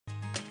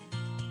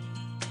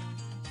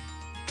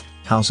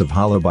House of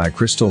Hollow by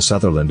Crystal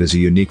Sutherland is a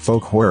unique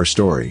folk horror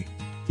story.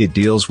 It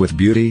deals with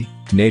beauty,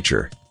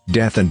 nature,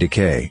 death and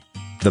decay.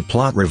 The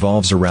plot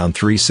revolves around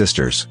three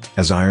sisters,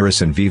 as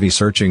Iris and Vivi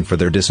searching for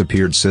their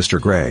disappeared sister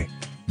Grey.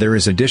 There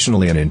is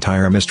additionally an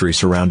entire mystery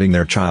surrounding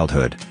their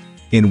childhood,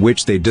 in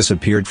which they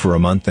disappeared for a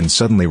month and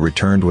suddenly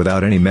returned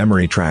without any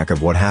memory track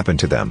of what happened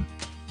to them.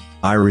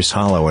 Iris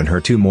Hollow and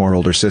her two more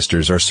older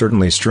sisters are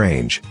certainly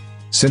strange,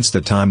 since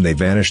the time they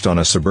vanished on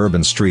a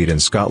suburban street in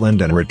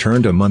Scotland and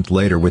returned a month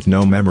later with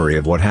no memory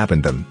of what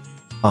happened to them.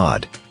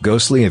 Odd,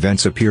 ghostly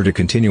events appear to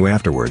continue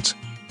afterwards.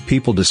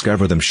 People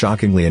discover them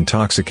shockingly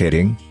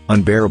intoxicating,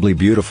 unbearably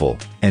beautiful,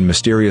 and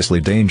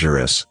mysteriously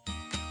dangerous.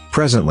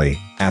 Presently,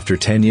 after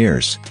 10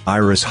 years,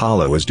 Iris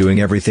Hollow is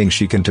doing everything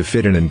she can to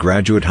fit in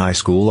graduate high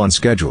school on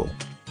schedule.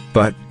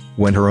 But,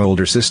 when her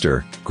older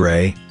sister,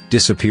 Grey,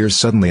 disappears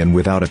suddenly and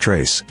without a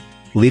trace,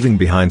 leaving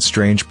behind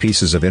strange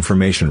pieces of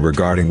information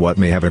regarding what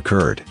may have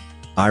occurred,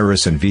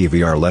 Iris and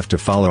Vivi are left to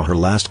follow her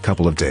last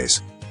couple of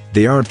days.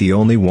 They aren't the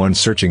only ones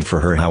searching for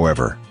her,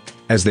 however.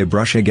 As they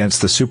brush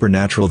against the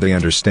supernatural, they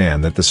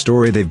understand that the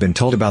story they've been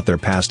told about their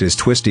past is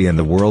twisty and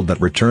the world that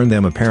returned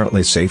them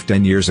apparently safe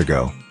 10 years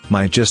ago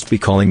might just be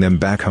calling them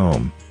back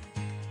home.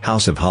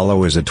 House of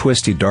Hollow is a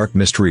twisty dark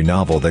mystery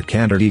novel that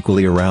cantered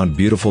equally around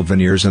beautiful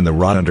veneers and the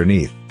rot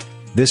underneath.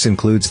 This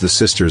includes the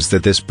sisters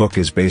that this book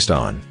is based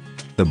on.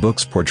 The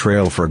book's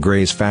portrayal for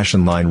Grey's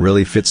fashion line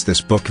really fits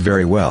this book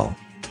very well.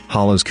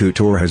 Hollow's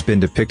couture has been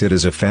depicted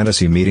as a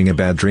fantasy meeting a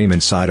bad dream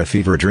inside a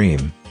fever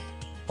dream.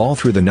 All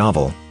through the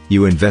novel,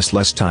 you invest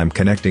less time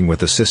connecting with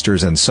the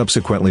sisters and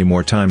subsequently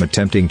more time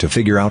attempting to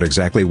figure out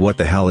exactly what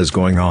the hell is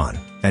going on,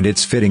 and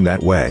it's fitting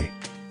that way.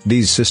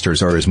 These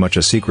sisters are as much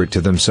a secret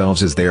to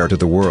themselves as they are to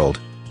the world,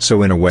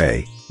 so in a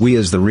way, we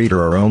as the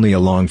reader are only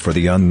along for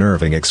the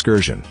unnerving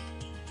excursion.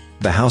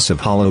 The House of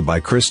Hollow by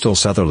Crystal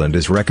Sutherland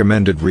is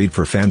recommended read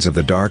for fans of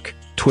the dark,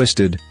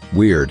 twisted,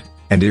 weird,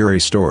 and eerie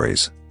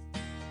stories.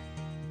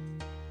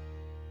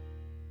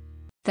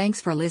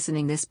 Thanks for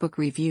listening this book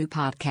review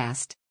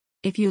podcast.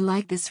 If you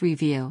like this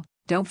review,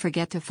 don't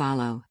forget to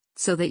follow,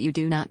 so that you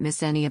do not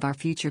miss any of our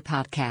future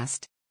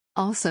podcast.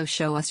 Also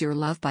show us your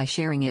love by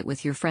sharing it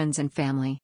with your friends and family.